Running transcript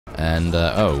And,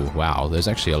 oh, wow, there's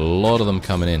actually a lot of them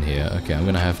coming in here. Okay, I'm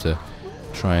gonna have to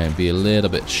try and be a little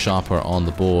bit sharper on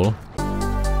the ball.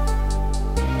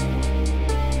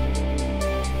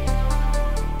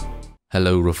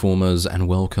 Hello Reformers, and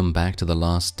welcome back to the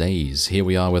last days. Here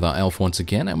we are with our elf once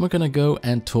again, and we're gonna go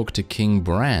and talk to King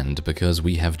Brand, because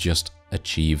we have just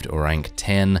achieved rank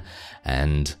 10,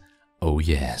 and oh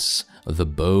yes, the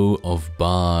Bow of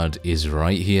Bard is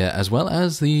right here, as well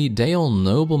as the Dale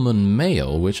Nobleman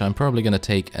Mail, which I'm probably gonna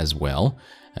take as well,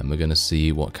 and we're gonna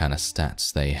see what kind of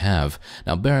stats they have.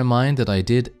 Now bear in mind that I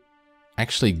did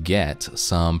actually get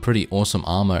some pretty awesome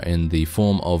armor in the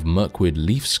form of Mirkwood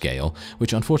leaf scale,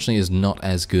 which unfortunately is not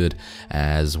as good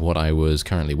as what I was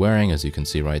currently wearing. As you can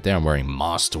see right there, I'm wearing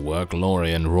Masterwork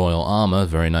Lorien Royal Armor,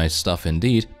 very nice stuff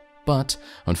indeed, but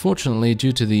unfortunately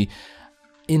due to the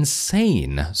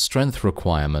insane strength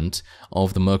requirement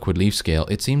of the Mirkwood leaf scale,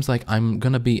 it seems like I'm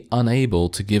gonna be unable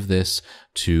to give this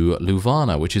to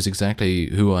Luvana, which is exactly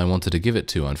who I wanted to give it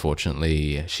to.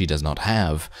 Unfortunately, she does not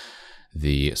have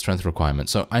the strength requirement.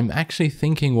 So I'm actually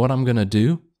thinking what I'm gonna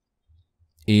do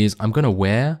is I'm gonna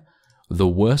wear the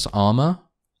worse armor,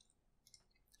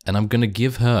 and I'm gonna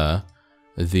give her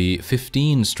the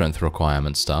 15 strength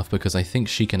requirement stuff, because I think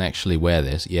she can actually wear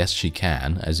this. Yes, she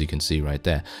can, as you can see right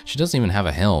there. She doesn't even have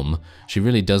a helm. She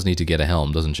really does need to get a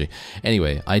helm, doesn't she?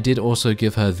 Anyway, I did also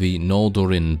give her the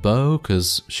Noldorin bow,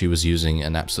 because she was using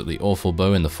an absolutely awful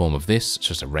bow in the form of this. It's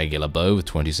just a regular bow with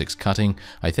 26 cutting,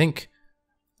 I think.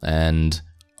 And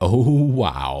oh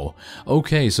wow.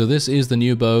 Okay, so this is the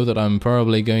new bow that I'm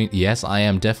probably going... Yes, I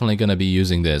am definitely going to be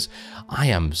using this. I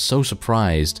am so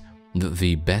surprised that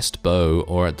the best bow,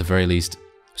 or at the very least,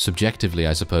 subjectively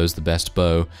I suppose, the best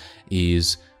bow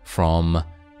is from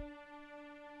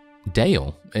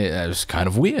Dale. It's kind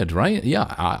of weird, right?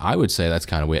 Yeah, I would say that's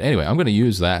kind of weird. Anyway, I'm going to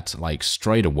use that like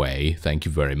straight away. Thank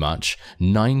you very much.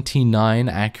 99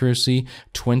 accuracy,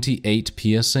 28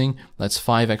 piercing. That's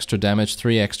 5 extra damage,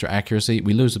 3 extra accuracy.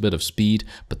 We lose a bit of speed,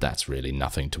 but that's really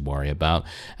nothing to worry about.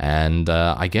 And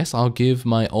I guess I'll give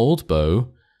my old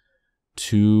bow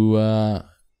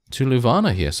to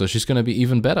Luvana here, so she's going to be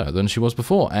even better than she was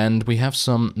before. And we have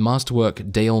some Masterwork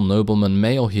Dale Nobleman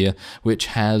Mail here, which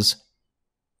has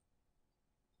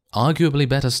arguably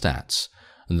better stats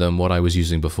than what I was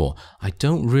using before. I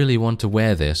don't really want to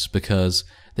wear this because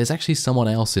there's actually someone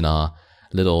else in our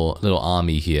little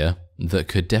army here that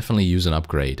could definitely use an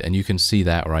upgrade, and you can see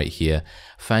that right here.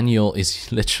 Thranduil is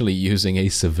literally using a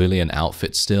civilian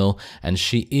outfit still, and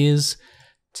she is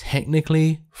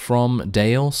technically from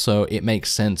Dale, so it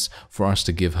makes sense for us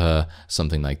to give her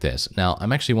something like this. Now,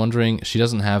 I'm actually wondering, she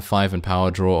doesn't have 5 in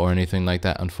power draw or anything like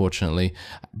that, unfortunately,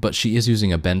 but she is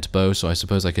using a bent bow, so I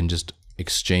suppose I can just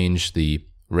exchange the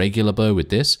regular bow with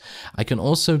this. I can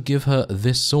also give her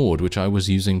this sword, which I was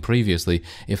using previously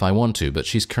if I want to, but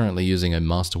she's currently using a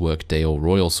Masterwork Dale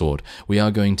Royal Sword. We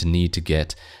are going to need to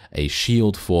get a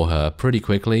shield for her pretty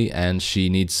quickly, and she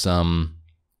needs some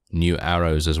new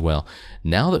arrows as well.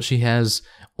 Now that she has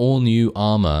all new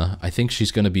armor, I think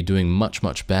she's going to be doing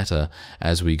much better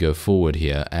as we go forward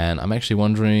here. And I'm actually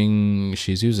wondering,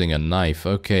 she's using a knife.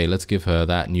 Okay, let's give her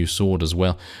that new sword as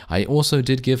well. I also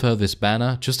did give her this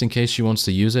banner just in case she wants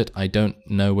to use it. I don't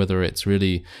know whether it's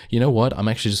really... You know what? I'm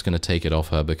actually just going to take it off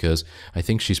her because I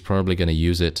think she's probably going to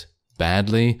use it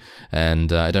badly,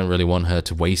 and I don't really want her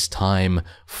to waste time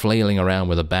flailing around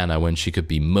with a banner when she could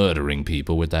be murdering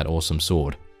people with that awesome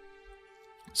sword.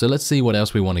 So let's see what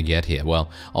else we want to get here. Well,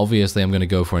 obviously I'm going to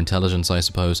go for intelligence, I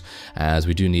suppose, as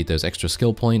we do need those extra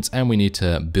skill points, and we need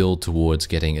to build towards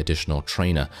getting additional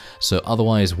trainer. So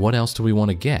otherwise, what else do we want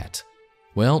to get?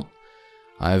 Well,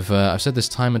 I've said this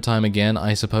time and time again,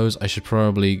 I suppose I should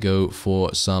probably go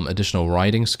for some additional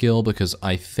riding skill, because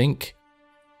I think...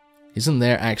 Isn't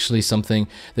there actually something...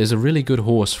 There's a really good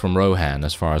horse from Rohan,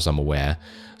 as far as I'm aware.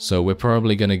 So we're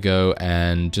probably going to go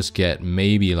and just get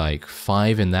maybe like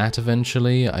 5 in that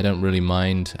eventually. I don't really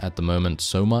mind at the moment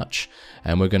so much.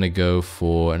 And we're going to go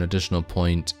for an additional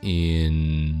point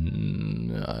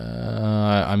in...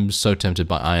 I'm so tempted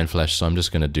by Iron Flesh, so I'm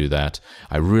just going to do that.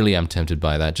 I really am tempted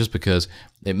by that, just because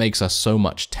it makes us so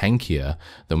much tankier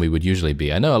than we would usually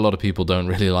be. I know a lot of people don't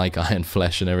really like Iron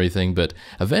Flesh and everything, but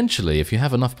eventually, if you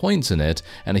have enough points in it,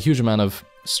 and a huge amount of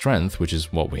strength, which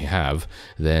is what we have,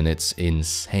 then it's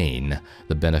insane,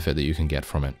 the benefit that you can get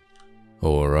from it.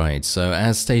 Alright, so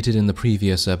as stated in the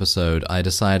previous episode, I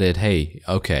decided, hey,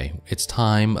 okay, it's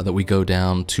time that we go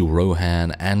down to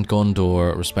Rohan and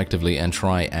Gondor, respectively, and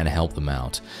try and help them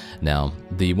out. Now,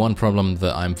 the one problem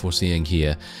that I'm foreseeing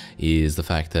here is the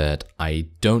fact that I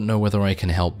don't know whether I can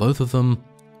help both of them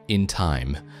in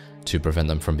time. to prevent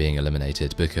them from being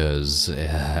eliminated, because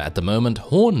at the moment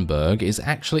HORNBURG is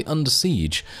actually under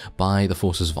siege by the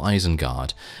forces of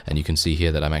Isengard, and you can see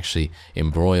here that I'm actually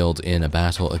embroiled in a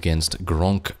battle against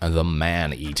Gronk the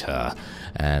Man-Eater,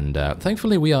 and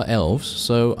thankfully we are elves,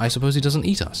 so I suppose he doesn't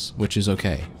eat us, which is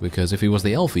okay, because if he was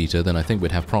the Elf-Eater then I think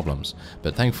we'd have problems,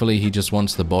 but thankfully he just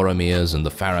wants the Boromirs and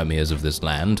the Faramir's of this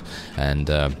land, and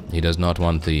he does not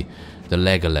want the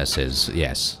Legolesses,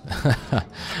 yes.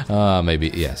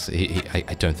 Maybe, yes.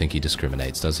 I don't think he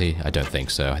discriminates, does he? I don't think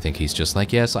so. I think he's just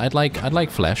like, yes, I'd like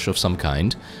flesh of some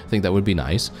kind. I think that would be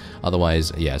nice.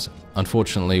 Otherwise, yes.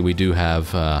 Unfortunately, we do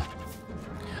have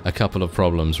a couple of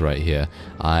problems right here.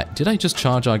 Did I just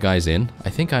charge our guys in? I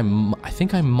think I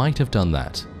might have done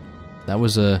that. That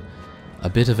was a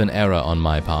bit of an error on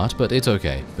my part, but it's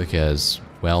okay, because,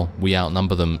 well, we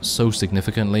outnumber them so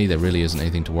significantly, there really isn't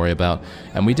anything to worry about.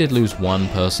 And we did lose one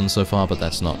person so far, but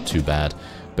that's not too bad.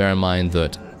 Bear in mind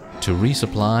that to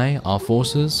resupply our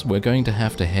forces, we're going to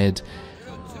have to head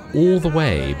all the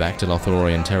way back to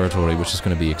Lothorian territory, which is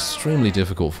going to be extremely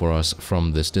difficult for us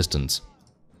from this distance.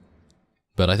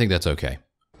 But I think that's okay.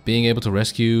 Being able to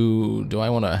rescue... do I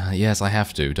want to... yes, I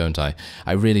have to, don't I?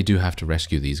 I really do have to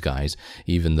rescue these guys,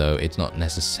 even though it's not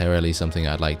necessarily something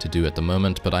I'd like to do at the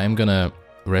moment, but I am going to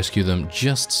rescue them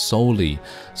just solely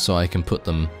so I can put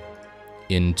them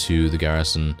into the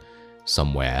garrison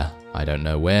somewhere. I don't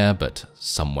know where, but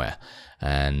somewhere.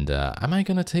 And am I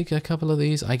going to take a couple of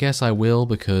these? I guess I will,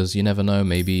 because you never know,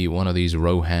 maybe one of these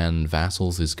Rohan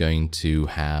vassals is going to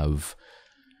have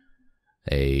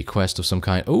a quest of some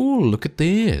kind. Oh, look at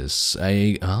this.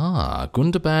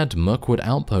 Gundabad Mirkwood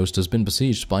outpost has been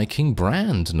besieged by King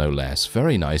Brand, no less.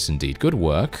 Very nice indeed. Good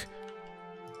work.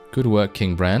 Good work,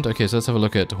 King Brand. Okay, so let's have a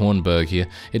look at HORNBURG here.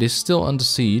 It is still under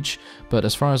siege, but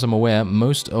as far as I'm aware,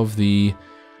 most of the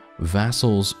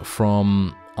vassals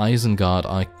from Isengard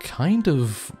are kind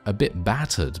of a bit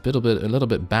battered, a little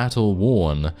bit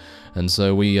battle-worn, and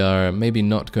so we are maybe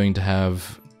not going to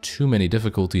have too many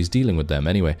difficulties dealing with them.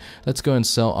 Anyway, let's go and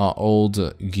sell our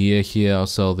old gear here. I'll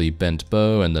sell the bent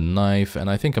bow and the knife, and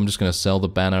I think I'm just going to sell the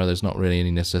banner. There's not really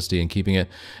any necessity in keeping it,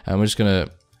 and we're just going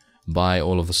to buy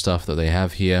all of the stuff that they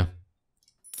have here.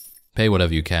 Pay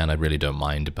whatever you can. I really don't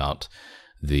mind about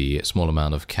the small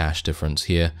amount of cash difference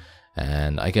here,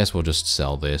 and I guess we'll just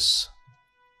sell this.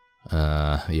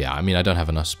 Yeah, I mean, I don't have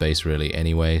enough space really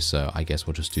anyway, so I guess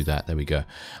we'll just do that. There we go.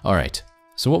 Alright.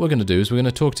 So what we're going to do is we're going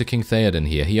to talk to King Theoden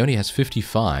here. He only has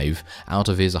 55 out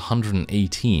of his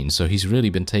 118, so he's really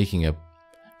been taking a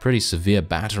pretty severe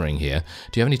battering here.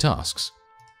 Do you have any tasks?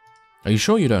 Are you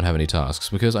sure you don't have any tasks?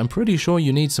 Because I'm pretty sure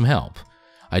you need some help.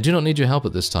 I do not need your help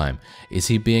at this time. Is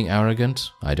he being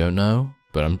arrogant? I don't know,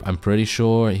 but I'm pretty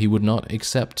sure he would not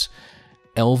accept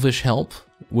elvish help,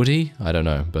 would he? I don't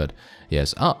know, but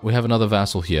yes. Ah, we have another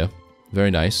vassal here.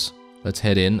 Very nice. Let's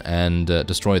head in and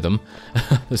destroy them.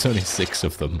 There's only 6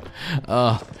 of them.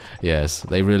 Yes,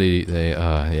 they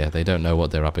don't know what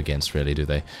they're up against, really, do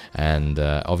they? And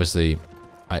obviously,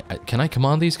 can I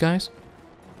command these guys?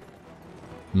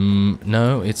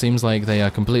 No, it seems like they are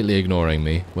completely ignoring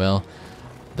me. Well,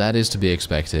 that is to be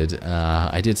expected.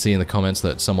 I did see in the comments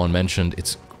that someone mentioned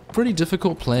it's pretty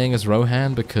difficult playing as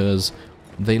Rohan because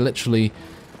they literally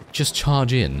just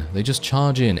charge in. They just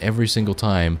charge in every single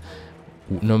time.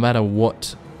 No matter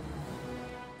what,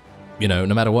 no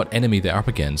matter what enemy they're up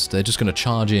against, they're just going to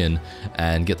charge in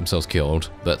and get themselves killed.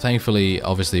 But thankfully,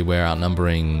 obviously, we're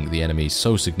outnumbering the enemy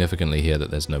so significantly here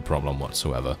that there's no problem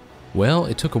whatsoever. Well,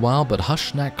 it took a while, but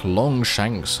Hushnak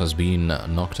Longshanks has been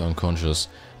knocked unconscious.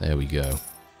 There we go.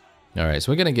 Alright,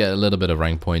 so we're going to get a little bit of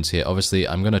rank points here. Obviously,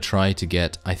 I'm going to try to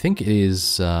get, I think it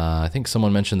is, I think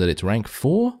someone mentioned that it's rank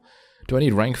 4? Do I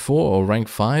need rank 4 or rank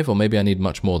 5, or maybe I need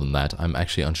much more than that? I'm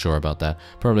actually unsure about that.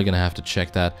 Probably going to have to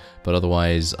check that, but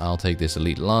otherwise I'll take this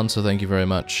Elite Lancer, thank you very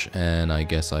much, and I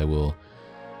guess I will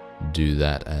do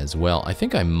that as well. I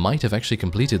think I might have actually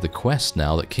completed the quest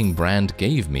now that King Brand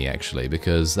gave me, actually,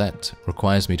 because that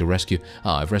requires me to rescue...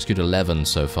 I've rescued 11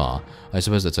 so far. I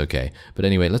suppose that's okay. But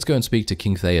anyway, let's go and speak to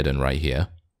King Theoden right here.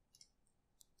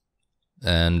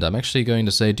 And I'm actually going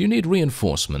to say, do you need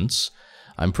reinforcements?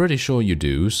 I'm pretty sure you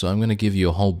do, so I'm going to give you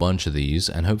a whole bunch of these,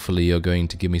 and hopefully you're going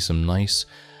to give me some nice,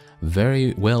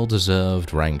 very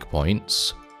well-deserved rank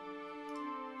points.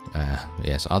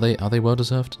 Yes, are they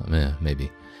well-deserved?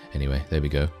 Maybe. Anyway, there we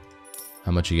go.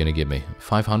 How much are you going to give me?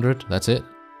 500? That's it?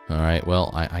 Alright, well,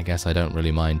 I guess I don't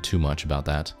really mind too much about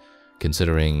that,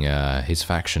 considering his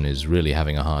faction is really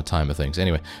having a hard time of things.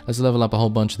 Anyway, let's level up a whole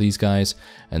bunch of these guys,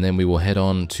 and then we will head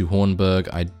on to HORNBURG.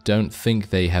 I don't think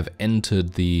they have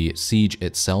entered the siege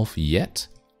itself yet,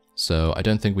 so I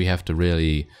don't think we have to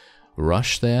really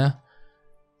rush there.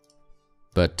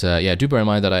 But yeah, do bear in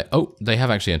mind that oh, they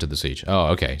have actually entered the siege. Oh,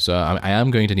 okay. So I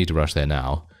am going to need to rush there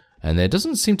now. And there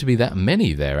doesn't seem to be that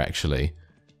many there, actually.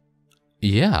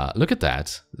 Yeah, look at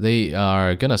that. They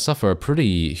are going to suffer a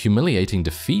pretty humiliating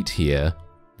defeat here.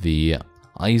 The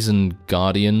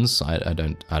Isengardians. I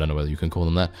don't know whether you can call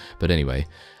them that. But anyway,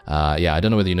 yeah, I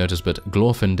don't know whether you noticed, but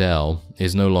Glorfindel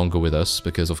is no longer with us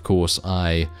because, of course,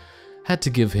 I had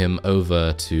to give him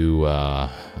over to,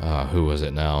 who was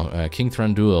it now? King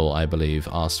Thranduil, I believe,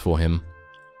 asked for him.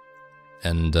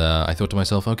 And I thought to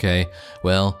myself, okay,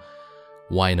 well,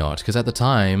 why not? Because at the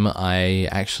time, I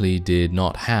actually did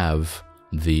not have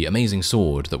the amazing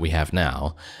sword that we have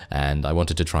now, and I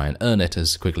wanted to try and earn it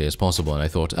as quickly as possible, and I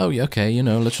thought, oh, yeah, okay, you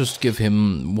know, let's just give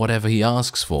him whatever he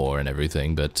asks for and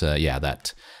everything, but yeah,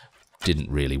 that didn't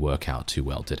really work out too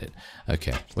well, did it?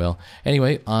 Okay, well,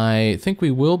 anyway, I think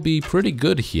we will be pretty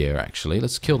good here, actually.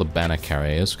 Let's kill the banner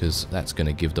carriers, because that's going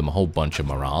to give them a whole bunch of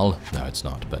morale. No, it's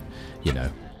not, but, you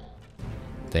know,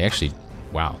 they actually,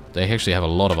 wow, they actually have a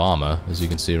lot of armor, as you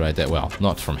can see right there. Well,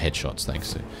 not from headshots,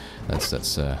 thanks to,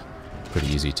 that's pretty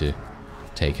easy to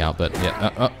take out, but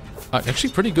yeah,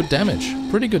 actually pretty good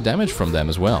damage from them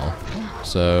as well.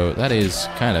 So that is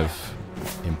kind of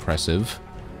impressive.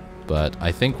 But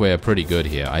I think we're pretty good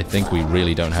here. I think we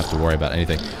really don't have to worry about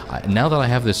anything. Now that I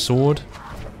have this sword,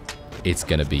 it's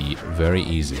gonna be very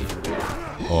easy.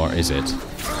 Or is it?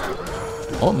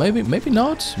 Oh, maybe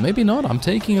not. Maybe not. I'm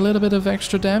taking a little bit of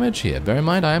extra damage here. Bear in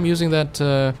mind, I am using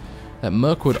that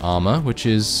Mirkwood armor, which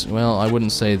is, well, I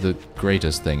wouldn't say the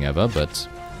greatest thing ever, but,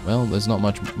 well, there's not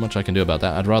much I can do about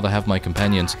that. I'd rather have my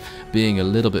companions being a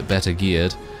little bit better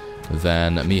geared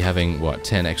than me having, what,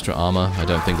 10 extra armor. I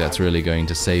don't think that's really going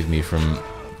to save me from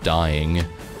dying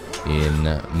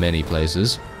in many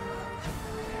places.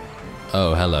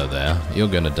 Oh, hello there. You're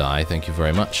gonna die, thank you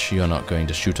very much. You're not going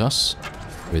to shoot us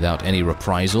without any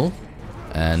reprisal.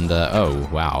 And, oh,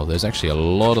 wow, there's actually a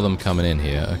lot of them coming in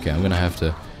here. Okay, I'm gonna have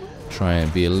to try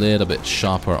and be a little bit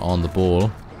sharper on the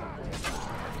ball.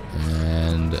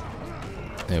 And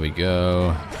there we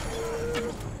go.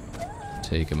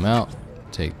 Take him out.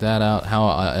 Take that out. How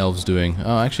are our elves doing?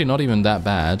 Oh, actually not even that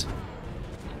bad.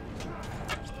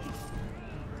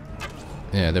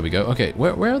 Yeah, there we go. Okay,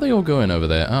 where are they all going over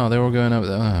there? Oh, they're all going over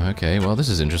there. Oh, okay, well, this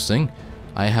is interesting.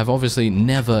 I have obviously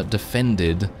never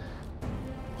defended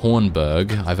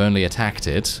HORNBURG. I've only attacked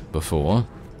it before.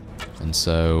 And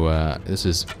so, this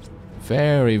is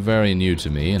very, very new to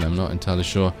me, and I'm not entirely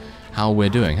sure how we're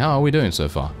doing. How are we doing so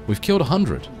far? We've killed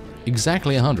 100.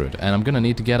 Exactly 100. And I'm going to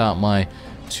need to get out my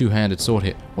two-handed sword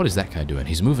here. What is that guy doing?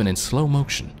 He's moving in slow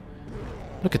motion.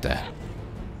 Look at that.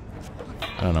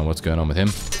 I don't know what's going on with him,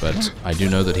 but I do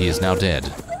know that he is now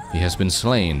dead. He has been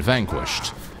slain,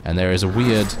 vanquished, and there is a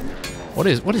weird... What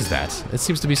is that? It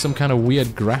seems to be some kind of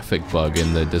weird graphic bug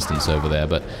in the distance over there,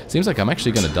 but it seems like I'm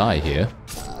actually going to die here.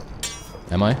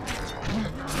 Am I?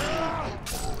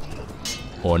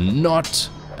 Or not,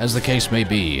 as the case may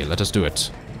be. Let us do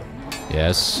it.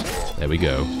 Yes, there we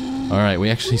go. Alright, we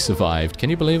actually survived. Can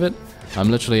you believe it? I'm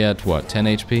literally at, what, 10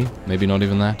 HP? Maybe not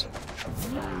even that?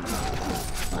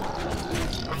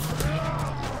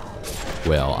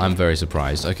 Well, I'm very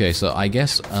surprised. Okay, so I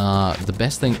guess the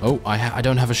best thing... Oh, I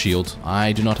don't have a shield.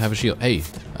 I do not have a shield. Hey,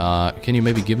 can you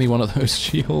maybe give me one of those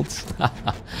shields?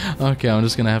 Okay, I'm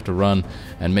just going to have to run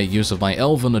and make use of my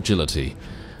elven agility.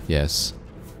 Yes.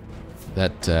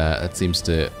 That seems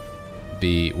to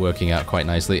be working out quite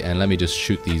nicely, and let me just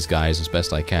shoot these guys as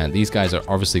best I can. These guys are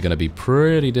obviously going to be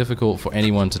pretty difficult for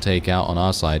anyone to take out on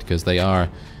our side, because they are,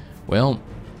 well,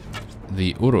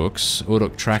 the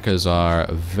Uruk trackers are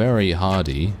very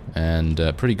hardy and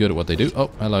pretty good at what they do.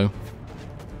 Oh, hello.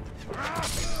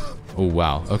 Oh,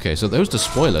 wow. Okay, so those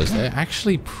despoilers, they're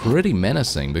actually pretty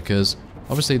menacing, because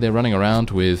obviously they're running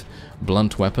around with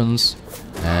blunt weapons,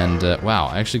 and wow,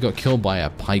 I actually got killed by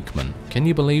a pikeman. Can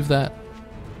you believe that?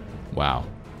 Wow.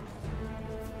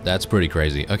 That's pretty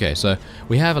crazy. Okay, so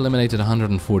we have eliminated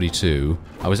 142.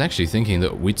 I was actually thinking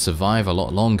that we'd survive a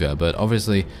lot longer, but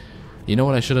obviously, you know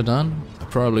what I should have done? I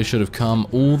probably should have come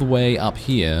all the way up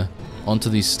here onto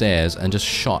these stairs and just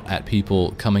shot at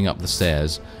people coming up the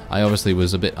stairs. I obviously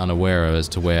was a bit unaware as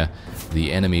to where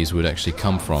the enemies would actually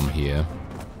come from here,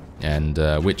 and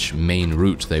which main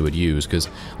route they would use, because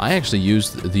I actually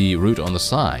used the route on the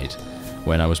side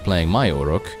when I was playing my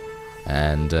Uruk,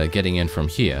 and getting in from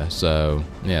here. So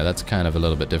yeah, that's kind of a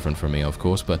little bit different for me, of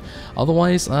course, but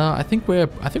otherwise I think we're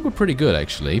pretty good,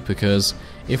 actually, because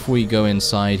if we go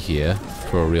inside here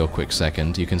for a real quick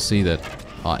second, you can see that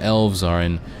our elves are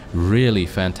in really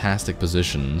fantastic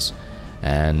positions,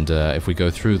 and if we go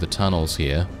through the tunnels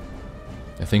here,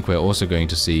 I think we're also going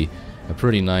to see a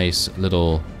pretty nice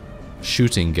little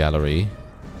shooting gallery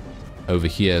over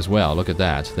here as well. Look at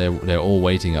that. They're all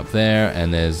waiting up there,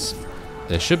 and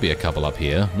there should be a couple up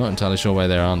here. I'm not entirely sure why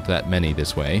there aren't that many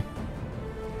this way.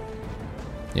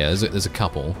 Yeah, there's a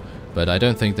couple, but I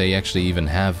don't think they actually even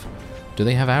have... Do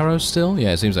they have arrows still?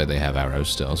 Yeah, it seems like they have arrows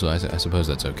still, so I suppose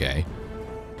that's okay.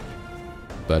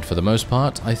 But for the most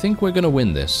part, I think we're going to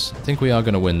win this. I think we are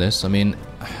going to win this. I mean,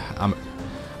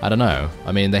 I don't know.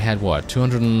 I mean, they had, what,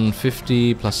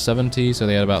 250 plus 70, so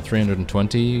they had about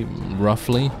 320,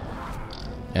 roughly.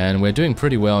 And we're doing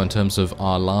pretty well in terms of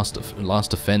our last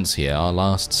offense here. Our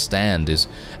last stand is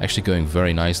actually going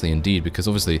very nicely indeed, because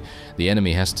obviously the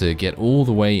enemy has to get all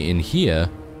the way in here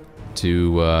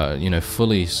to, you know,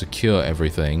 fully secure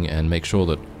everything and make sure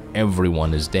that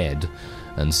everyone is dead.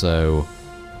 And so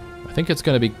I think it's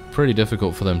going to be pretty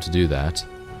difficult for them to do that.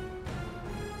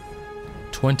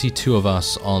 22 of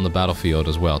us on the battlefield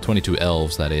as well. 22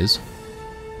 elves, that is.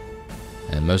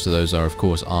 And most of those are, of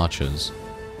course, archers.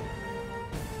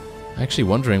 Actually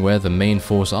wondering where the main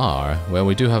force are. Well,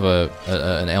 we do have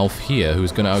an elf here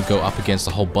who's going to go up against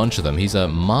a whole bunch of them. He's a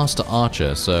master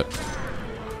archer, so...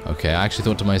 Okay, I actually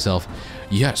thought to myself,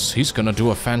 yes, he's going to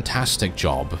do a fantastic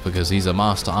job because he's a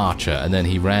master archer. And then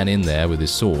he ran in there with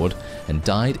his sword and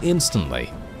died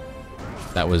instantly.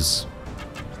 That was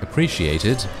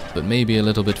appreciated, but maybe a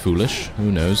little bit foolish.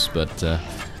 Who knows? But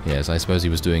yes, I suppose he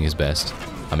was doing his best.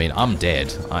 I mean, I'm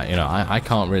dead. I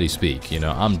can't really speak. You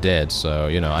know, I'm dead. So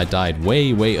I died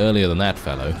way earlier than that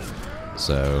fellow.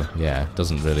 So yeah, it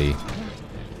doesn't really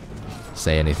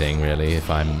say anything really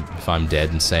if I'm dead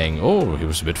and saying, oh, he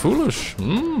was a bit foolish.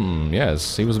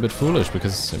 Yes, he was a bit foolish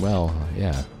because, well,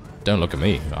 yeah. Don't look at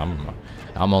me.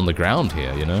 I'm on the ground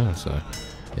here, you know. So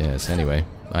yes. Anyway,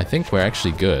 I think we're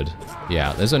actually good.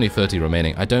 Yeah, there's only 30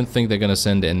 remaining. I don't think they're going to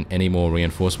send in any more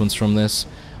reinforcements from this.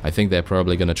 I think they're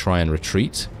probably going to try and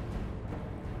retreat.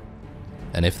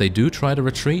 And if they do try to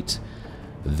retreat,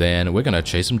 then we're going to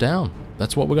chase them down.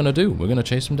 That's what we're going to do. We're going to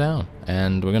chase them down.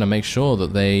 And we're going to make sure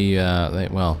that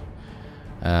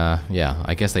yeah,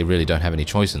 I guess they really don't have any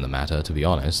choice in the matter, to be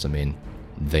honest. I mean,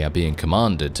 they are being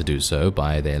commanded to do so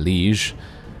by their liege,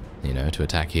 you know, to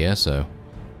attack here, so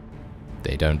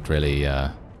they don't really,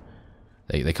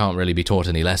 they can't really be taught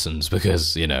any lessons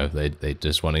because, you know, they're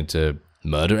just wanting to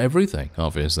murder everything,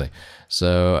 obviously.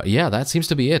 So, yeah, that seems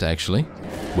to be it, actually.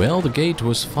 Well, the gate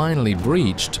was finally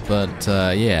breached, but,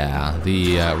 yeah,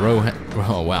 the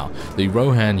the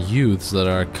Rohan youths that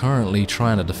are currently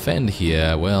trying to defend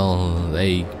here, well,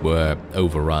 they were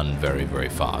overrun very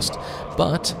fast.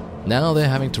 But now they're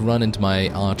having to run into my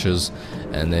archers,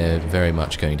 and they're very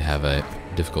much going to have a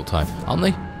difficult time. Aren't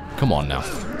they? Come on now.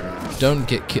 Don't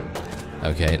get killed.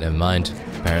 Okay, never mind.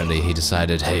 Apparently he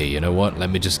decided, hey, you know what,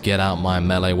 let me just get out my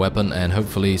melee weapon, and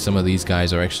hopefully some of these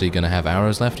guys are actually going to have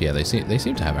arrows left. Yeah, they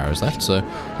seem to have arrows left, so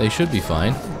they should be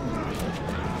fine.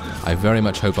 I very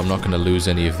much hope I'm not going to lose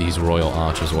any of these royal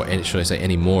archers, or should I say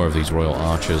any more of these royal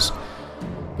archers,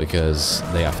 because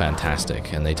they are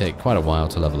fantastic, and they take quite a while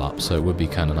to level up, so it would be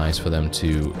kind of nice for them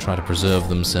to try to preserve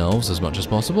themselves as much as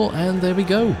possible, and there we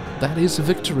go. That is a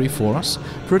victory for us.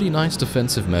 Pretty nice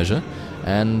defensive measure.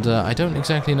 And I don't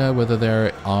exactly know whether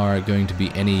there are going to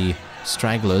be any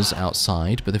stragglers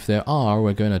outside, but if there are,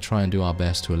 we're going to try and do our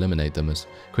best to eliminate them as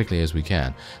quickly as we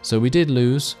can. So we did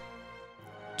lose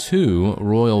 2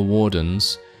 royal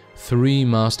wardens, 3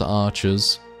 master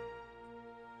archers,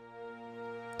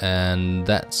 and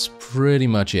that's pretty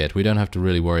much it. We don't have to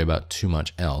really worry about too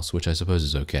much else, which I suppose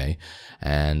is okay.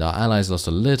 And our allies lost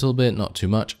a little bit, not too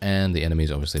much, and the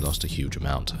enemies obviously lost a huge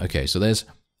amount. Okay, so there's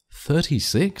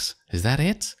 36? Is that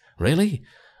it? Really?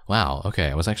 Wow,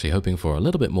 okay, I was actually hoping for a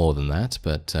little bit more than that,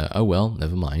 but oh well,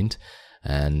 never mind.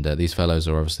 And these fellows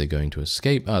are obviously going to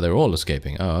escape. Oh, they're all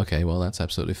escaping. Oh, okay, well, that's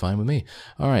absolutely fine with me.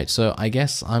 Alright, so I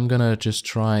guess I'm gonna just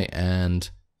try and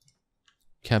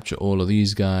capture all of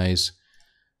these guys,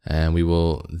 and we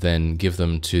will then give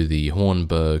them to the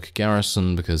HORNBURG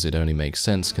garrison, because it only makes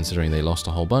sense considering they lost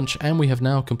a whole bunch, and we have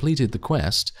now completed the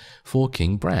quest for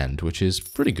King Brand, which is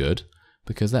pretty good,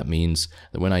 because that means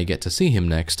that when I get to see him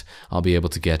next, I'll be able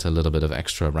to get a little bit of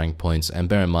extra rank points. And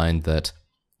bear in mind that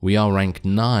we are rank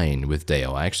 9 with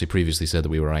Dale. I actually previously said that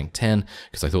we were rank 10,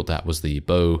 because I thought that was the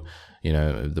bow, you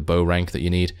know, the bow rank that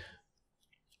you need.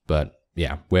 But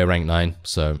yeah, we're rank 9,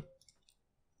 so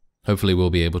hopefully we'll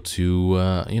be able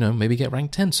to, you know, maybe get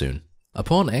rank 10 soon.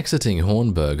 Upon exiting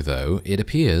HORNBURG, though, it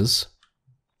appears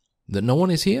that no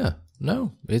one is here.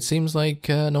 No, it seems like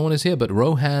no one is here, but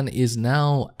Rohan is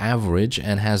now average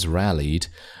and has rallied.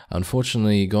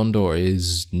 Unfortunately, Gondor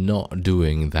is not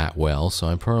doing that well, so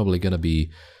I'm probably going to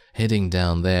be heading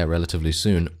down there relatively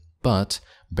soon. But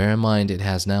bear in mind, it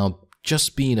has now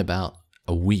just been about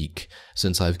a week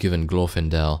since I've given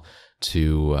Glorfindel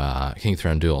to King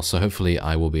Thranduil, so hopefully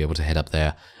I will be able to head up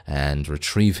there and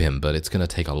retrieve him, but it's going to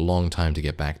take a long time to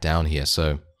get back down here,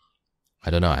 so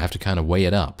I don't know, I have to kind of weigh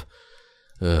it up.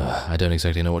 I don't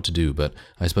exactly know what to do, but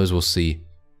I suppose we'll see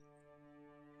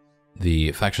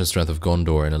the faction strength of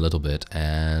Gondor in a little bit,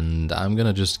 and I'm going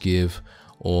to just give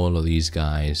all of these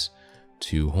guys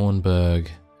to HORNBURG,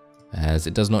 as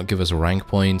it does not give us rank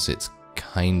points. It's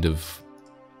kind of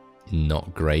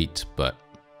not great, but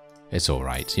it's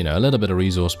alright. You know, a little bit of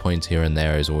resource points here and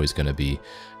there is always going to be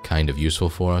kind of useful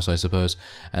for us, I suppose.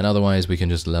 And otherwise, we can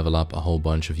just level up a whole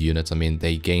bunch of units. I mean,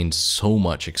 they gained so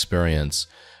much experience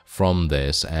from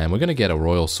this, and we're going to get a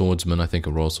Royal Swordsman. I think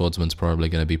a Royal Swordsman's probably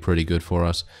going to be pretty good for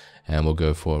us. And we'll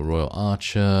go for a Royal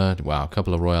Archer. Wow, a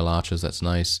couple of Royal Archers, that's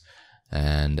nice.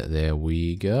 And there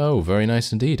we go. Very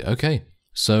nice indeed. Okay,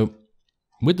 so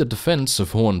with the defense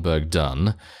of HORNBURG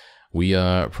done, we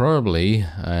are probably,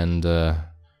 and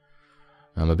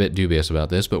I'm a bit dubious about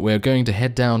this, but we're going to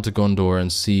head down to Gondor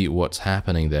and see what's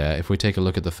happening there. If we take a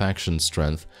look at the faction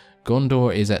strength,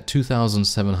 Gondor is at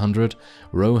 2,700,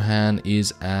 Rohan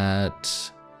is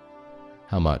at...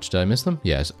 how much? Did I miss them?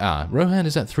 Yes. Rohan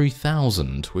is at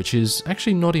 3,000, which is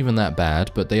actually not even that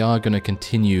bad, but they are going to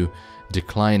continue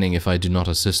declining if I do not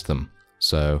assist them.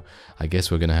 So I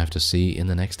guess we're going to have to see in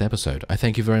the next episode. I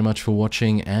thank you very much for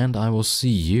watching, and I will see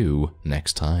you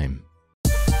next time.